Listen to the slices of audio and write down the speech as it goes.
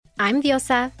I'm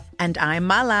Diosa. And I'm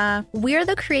Mala. We're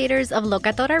the creators of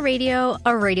Locatora Radio, a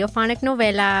radiophonic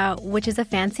novela, which is a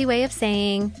fancy way of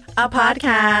saying a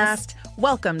podcast.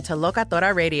 Welcome to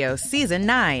Locatora Radio Season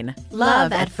 9,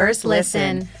 Love at First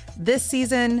Listen. This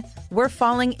season, we're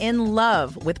falling in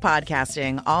love with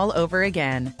podcasting all over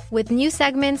again. With new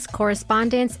segments,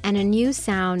 correspondence, and a new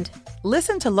sound.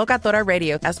 Listen to Locatora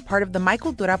Radio as part of the My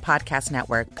Cultura Podcast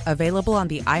Network, available on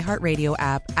the iHeartRadio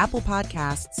app, Apple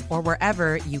Podcasts, or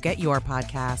wherever you get your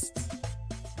podcasts.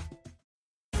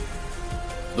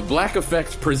 The Black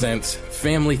Effect presents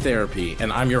Family Therapy,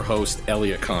 and I'm your host,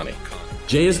 Elliot Connie.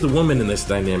 Jay is the woman in this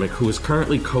dynamic who is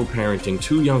currently co-parenting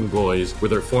two young boys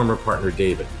with her former partner,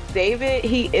 David. David,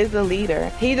 he is a leader.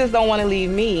 He just don't want to leave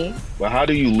me. But how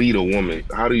do you lead a woman?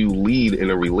 How do you lead in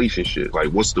a relationship? Like,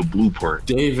 what's the blueprint?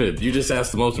 David, you just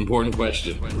asked the most important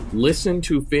question. Listen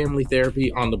to Family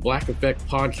Therapy on the Black Effect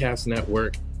Podcast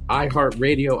Network,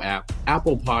 iHeartRadio app,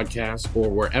 Apple Podcasts, or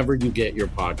wherever you get your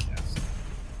podcasts.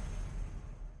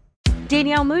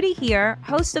 Danielle Moody here,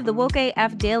 host of the Woke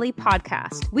AF Daily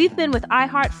podcast. We've been with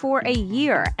iHeart for a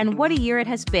year, and what a year it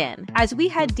has been. As we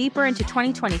head deeper into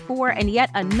 2024 and yet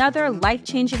another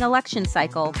life-changing election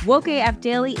cycle, Woke AF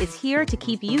Daily is here to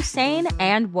keep you sane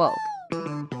and woke.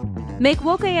 Make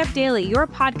Woke AF Daily your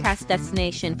podcast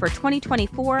destination for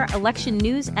 2024 election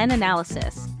news and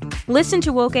analysis. Listen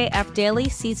to Woke AF Daily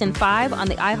Season 5 on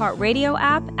the iHeartRadio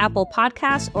app, Apple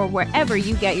Podcasts, or wherever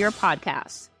you get your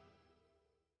podcasts.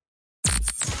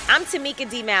 I'm Tamika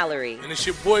D. Mallory. And it's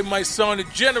your boy, my son, the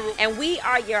General. And we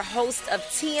are your hosts of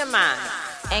TMI.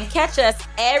 And catch us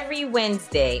every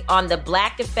Wednesday on the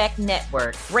Black Effect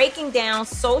Network, breaking down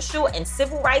social and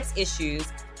civil rights issues,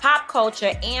 pop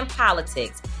culture, and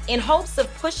politics, in hopes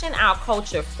of pushing our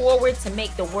culture forward to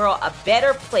make the world a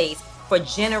better place for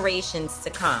generations to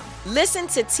come. Listen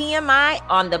to TMI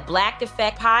on the Black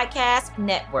Effect Podcast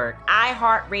Network,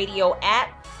 iHeartRadio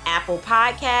app, Apple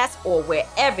Podcasts, or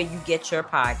wherever you get your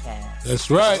podcasts. That's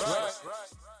right.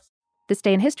 This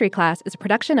Day in History class is a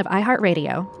production of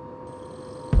iHeartRadio.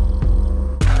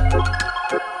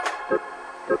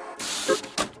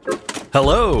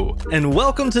 Hello, and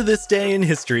welcome to This Day in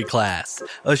History class,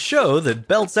 a show that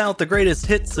belts out the greatest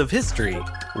hits of history,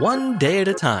 one day at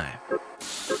a time.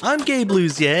 I'm Gabe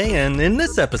Luzier, and in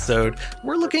this episode,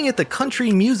 we're looking at the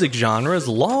country music genre's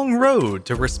long road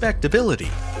to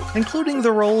respectability, including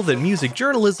the role that music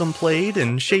journalism played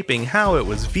in shaping how it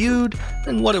was viewed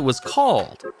and what it was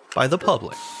called by the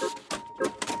public.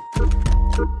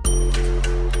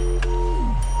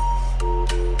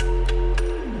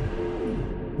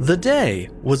 The day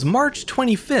was March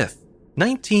 25th,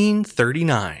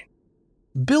 1939.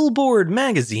 Billboard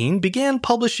magazine began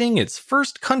publishing its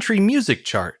first country music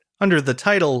chart under the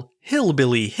title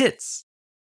Hillbilly Hits.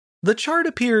 The chart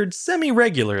appeared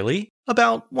semi-regularly,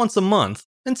 about once a month,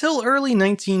 until early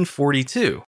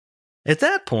 1942. At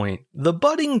that point, the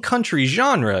budding country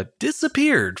genre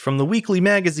disappeared from the weekly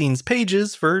magazine's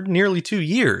pages for nearly 2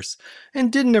 years, and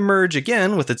didn't emerge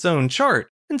again with its own chart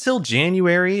until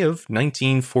January of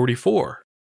 1944.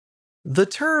 The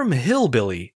term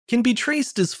hillbilly can be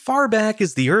traced as far back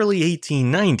as the early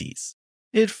 1890s.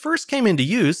 It first came into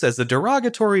use as a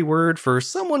derogatory word for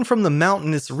someone from the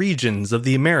mountainous regions of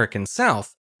the American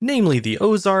South, namely the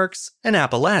Ozarks and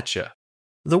Appalachia.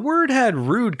 The word had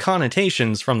rude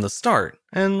connotations from the start,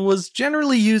 and was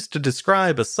generally used to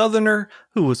describe a Southerner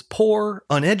who was poor,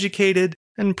 uneducated,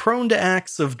 and prone to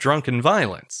acts of drunken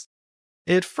violence.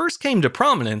 It first came to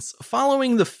prominence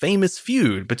following the famous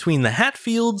feud between the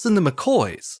Hatfields and the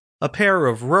McCoys, a pair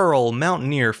of rural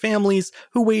mountaineer families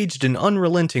who waged an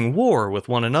unrelenting war with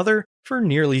one another for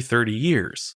nearly 30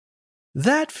 years.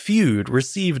 That feud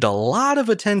received a lot of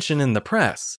attention in the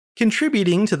press,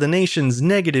 contributing to the nation's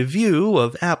negative view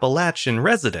of Appalachian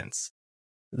residents.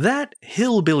 That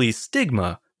hillbilly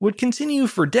stigma would continue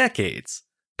for decades,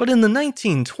 but in the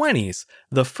 1920s,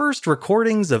 the first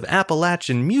recordings of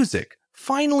Appalachian music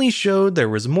finally showed there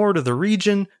was more to the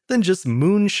region than just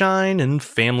moonshine and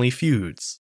family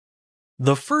feuds.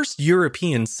 The first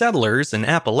European settlers in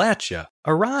Appalachia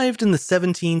arrived in the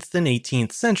 17th and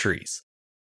 18th centuries.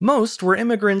 Most were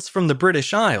immigrants from the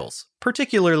British Isles,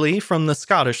 particularly from the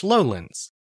Scottish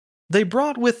lowlands. They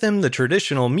brought with them the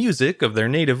traditional music of their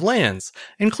native lands,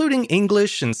 including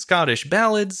English and Scottish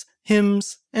ballads,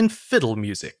 hymns, and fiddle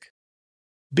music.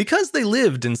 Because they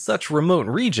lived in such remote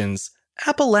regions,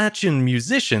 Appalachian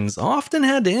musicians often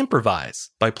had to improvise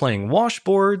by playing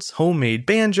washboards, homemade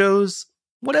banjos,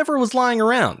 whatever was lying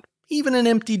around, even an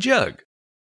empty jug.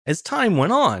 As time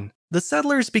went on, the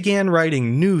settlers began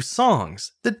writing new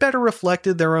songs that better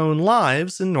reflected their own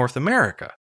lives in North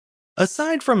America.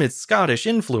 Aside from its Scottish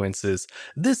influences,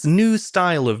 this new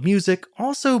style of music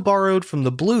also borrowed from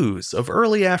the blues of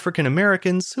early African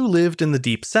Americans who lived in the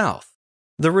Deep South.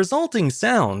 The resulting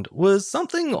sound was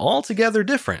something altogether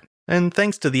different, and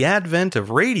thanks to the advent of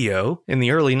radio in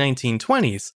the early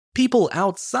 1920s, people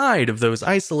outside of those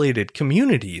isolated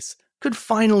communities could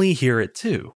finally hear it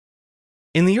too.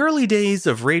 In the early days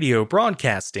of radio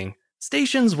broadcasting,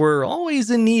 stations were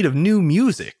always in need of new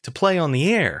music to play on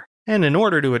the air, and in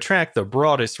order to attract the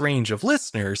broadest range of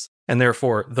listeners, and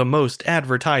therefore the most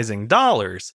advertising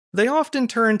dollars, they often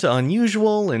turned to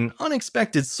unusual and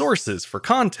unexpected sources for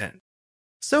content.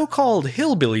 So-called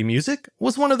hillbilly music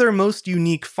was one of their most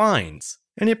unique finds,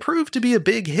 and it proved to be a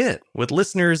big hit with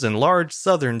listeners in large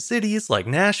southern cities like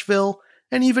Nashville,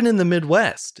 and even in the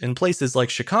Midwest in places like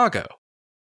Chicago.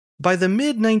 By the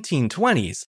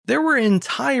mid-1920s, there were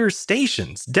entire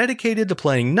stations dedicated to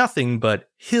playing nothing but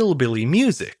hillbilly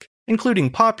music,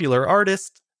 including popular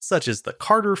artists such as the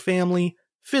Carter Family,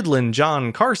 Fiddlin'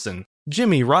 John Carson,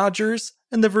 Jimmie Rodgers,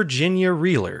 and the Virginia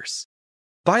Reelers.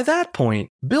 By that point,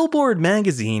 Billboard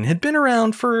magazine had been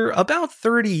around for about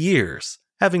 30 years,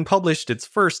 having published its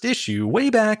first issue way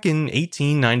back in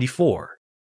 1894.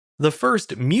 The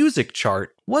first music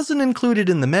chart wasn't included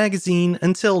in the magazine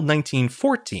until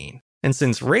 1914, and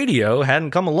since radio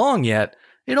hadn't come along yet,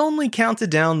 it only counted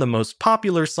down the most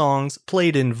popular songs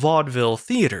played in vaudeville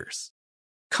theaters.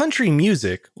 Country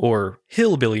music, or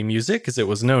hillbilly music as it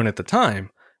was known at the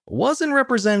time, wasn't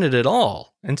represented at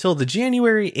all until the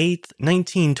January 8,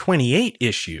 1928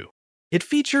 issue. It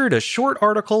featured a short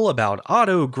article about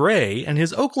Otto Gray and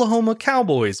his Oklahoma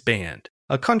Cowboys Band,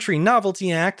 a country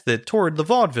novelty act that toured the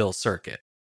vaudeville circuit.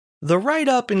 The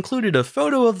write-up included a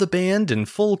photo of the band in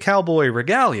full cowboy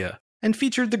regalia and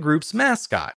featured the group's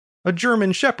mascot, a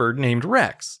German shepherd named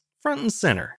Rex, front and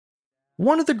center.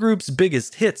 One of the group's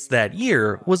biggest hits that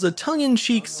year was a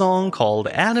tongue-in-cheek song called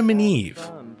Adam and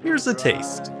Eve. Here's a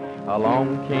taste.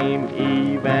 Along came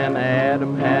Eve and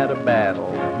Adam had a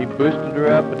battle. He boosted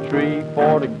her up a tree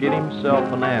for to get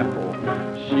himself an apple.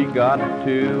 She got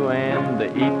two and they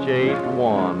each ate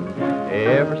one.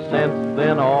 Ever since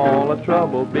then all the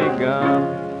trouble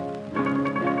begun.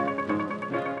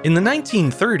 In the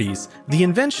 1930s, the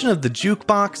invention of the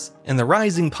jukebox and the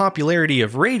rising popularity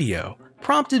of radio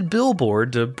prompted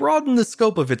Billboard to broaden the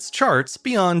scope of its charts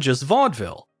beyond just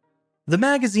vaudeville. The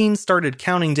magazine started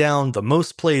counting down the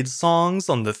most played songs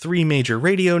on the 3 major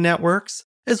radio networks,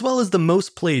 as well as the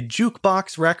most played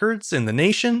jukebox records in the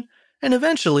nation, and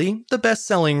eventually the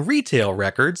best-selling retail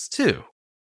records too.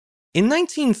 In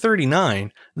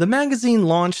 1939, the magazine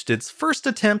launched its first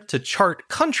attempt to chart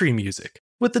country music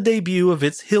with the debut of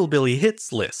its Hillbilly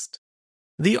Hits list.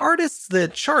 The artists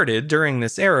that charted during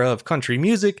this era of country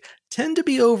music tend to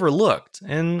be overlooked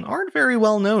and aren't very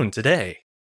well known today.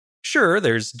 Sure,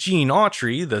 there's Gene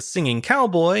Autry, the singing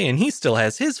cowboy, and he still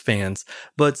has his fans,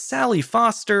 but Sally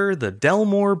Foster, the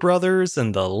Delmore Brothers,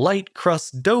 and the Light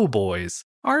Crust Doughboys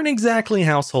aren't exactly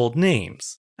household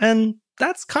names. And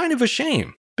that's kind of a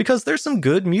shame, because there's some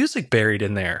good music buried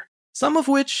in there, some of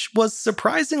which was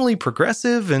surprisingly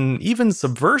progressive and even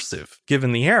subversive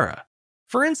given the era.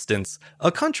 For instance, a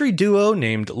country duo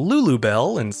named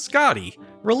Lulubelle and Scotty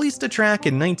released a track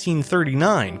in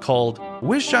 1939 called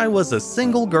Wish I Was a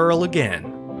Single Girl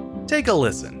Again. Take a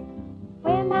listen.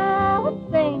 When I was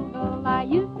single, I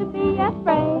used to be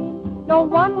afraid no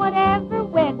one would ever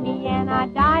wed me and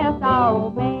I'd die of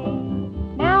sorrow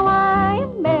pain. Now I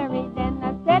am married and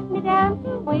I've set me down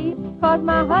to weep, 'cause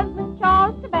my husband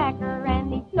chaws tobacco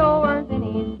and he snores in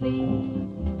his sleep.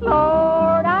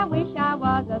 Lord, I wish I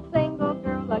was a single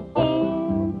girl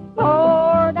again.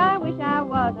 Lord, I wish I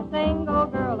was a single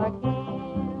girl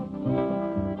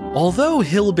again. Although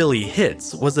Hillbilly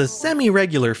Hits was a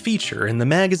semi-regular feature in the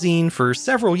magazine for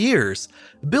several years,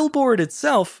 Billboard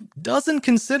itself doesn't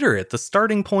consider it the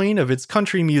starting point of its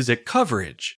country music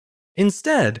coverage.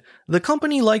 Instead, the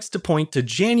company likes to point to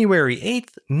January 8,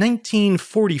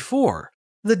 1944,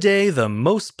 the day the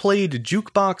most played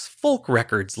jukebox folk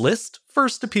records list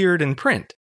first appeared in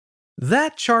print.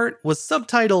 That chart was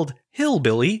subtitled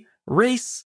Hillbilly,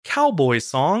 Race, Cowboy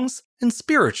Songs, and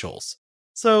Spirituals.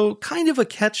 So kind of a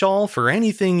catch-all for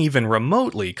anything even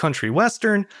remotely country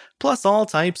western, plus all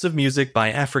types of music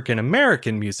by African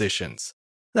American musicians.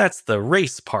 That's the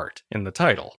race part in the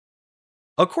title.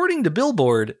 According to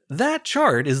Billboard, that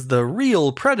chart is the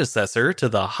real predecessor to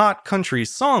the Hot Country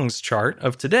Songs chart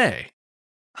of today.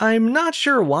 I'm not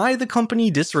sure why the company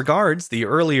disregards the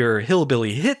earlier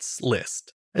Hillbilly Hits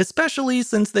list, especially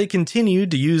since they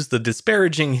continued to use the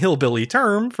disparaging hillbilly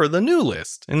term for the new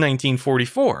list in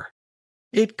 1944.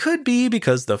 It could be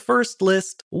because the first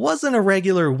list wasn't a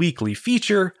regular weekly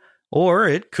feature, or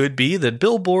it could be that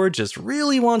Billboard just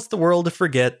really wants the world to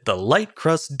forget the light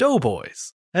crust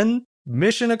doughboys, and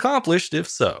mission accomplished if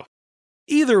so.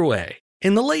 Either way,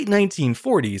 in the late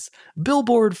 1940s,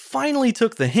 Billboard finally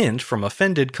took the hint from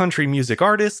offended country music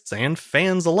artists and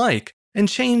fans alike and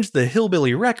changed the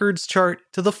Hillbilly Records chart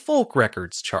to the Folk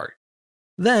Records chart.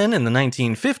 Then, in the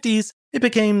 1950s, it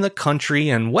became the Country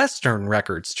and Western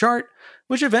Records chart,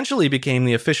 which eventually became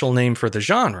the official name for the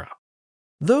genre.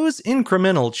 Those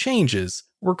incremental changes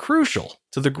were crucial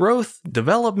to the growth,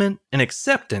 development, and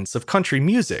acceptance of country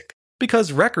music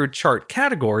because record chart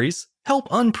categories help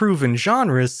unproven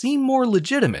genres seem more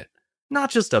legitimate,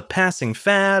 not just a passing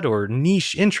fad or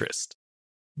niche interest.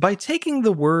 By taking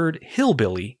the word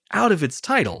hillbilly out of its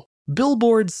title,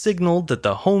 Billboard signaled that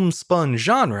the homespun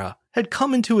genre had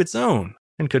come into its own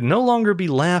and could no longer be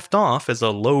laughed off as a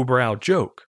lowbrow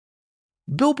joke.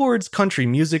 Billboard's country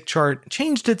music chart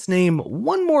changed its name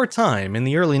one more time in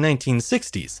the early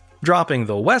 1960s, dropping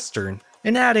the Western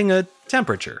and adding a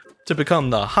temperature to become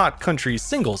the Hot Country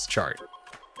Singles chart.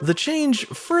 The change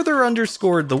further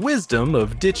underscored the wisdom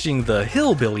of ditching the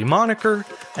hillbilly moniker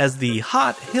as the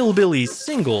Hot Hillbilly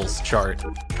Singles chart.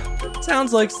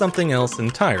 Sounds like something else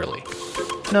entirely.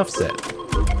 Enough said.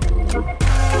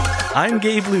 I'm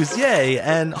Gabe Luzier,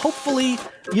 and hopefully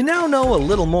you now know a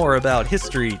little more about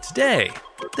history today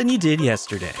than you did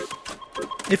yesterday.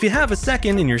 If you have a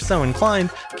second and you're so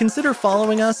inclined, consider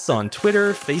following us on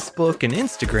Twitter, Facebook, and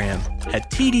Instagram at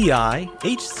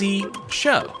TDIHC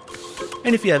Show.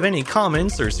 And if you have any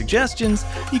comments or suggestions,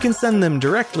 you can send them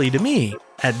directly to me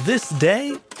at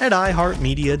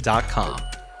thisday@iheartmedia.com.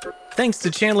 Thanks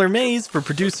to Chandler Mays for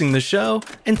producing the show,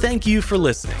 and thank you for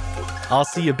listening. I'll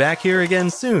see you back here again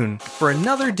soon for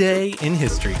another day in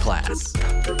history class.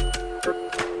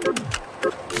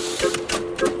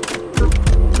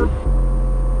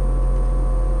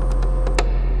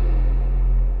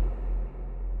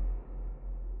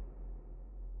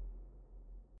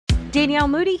 Danielle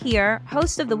Moody here,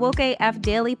 host of the Woke AF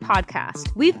Daily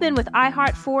podcast. We've been with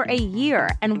iHeart for a year,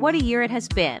 and what a year it has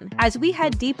been. As we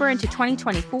head deeper into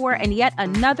 2024 and yet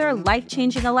another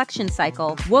life-changing election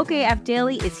cycle, Woke AF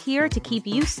Daily is here to keep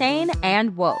you sane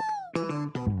and woke.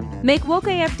 Make Woke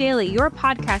AF Daily your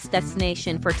podcast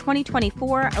destination for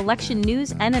 2024 election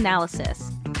news and analysis.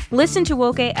 Listen to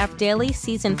Woke AF Daily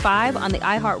Season 5 on the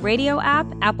iHeartRadio app,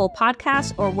 Apple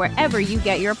Podcasts, or wherever you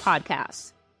get your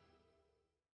podcasts.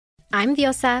 I'm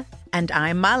Diosa. And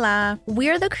I'm Mala.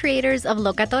 We're the creators of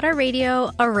Locatora Radio,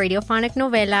 a radiophonic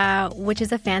novela, which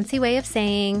is a fancy way of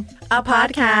saying a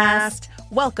podcast.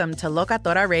 Welcome to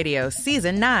Locatora Radio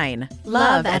Season 9,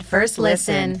 Love at First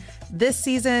Listen. This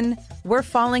season, we're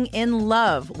falling in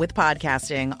love with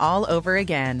podcasting all over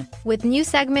again. With new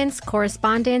segments,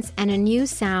 correspondence, and a new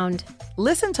sound.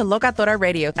 Listen to Locatora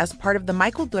Radio as part of the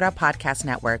My Cultura Podcast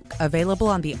Network, available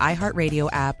on the iHeartRadio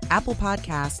app, Apple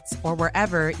Podcasts, or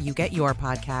wherever you get your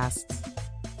podcasts.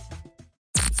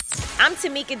 I'm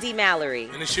Tamika D. Mallory.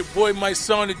 And it's your boy, my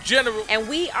son, the General. And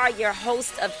we are your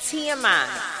hosts of TMI.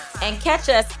 And catch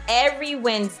us every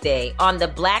Wednesday on the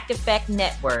Black Effect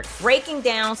Network, breaking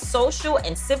down social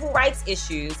and civil rights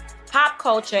issues, pop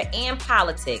culture, and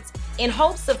politics in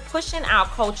hopes of pushing our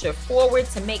culture forward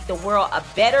to make the world a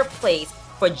better place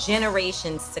for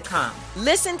generations to come.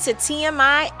 Listen to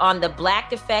TMI on the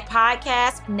Black Effect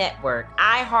Podcast Network,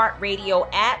 iHeartRadio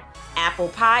app, Apple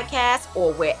Podcasts,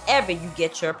 or wherever you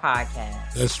get your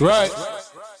podcasts. That's right.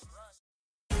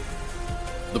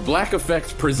 The Black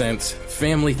Effect presents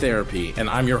Family Therapy, and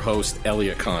I'm your host,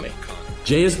 Elliot Connie.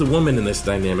 Jay is the woman in this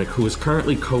dynamic who is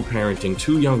currently co-parenting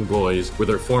two young boys with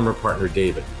her former partner,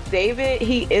 David. David,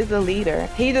 he is a leader.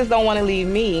 He just don't want to leave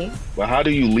me. But how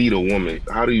do you lead a woman?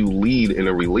 How do you lead in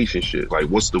a relationship? Like,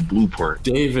 what's the blueprint?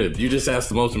 David, you just asked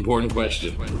the most important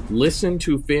question. Listen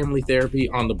to Family Therapy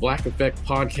on the Black Effect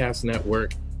Podcast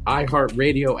Network,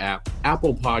 iHeartRadio app,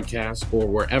 Apple Podcasts, or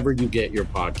wherever you get your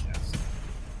podcasts.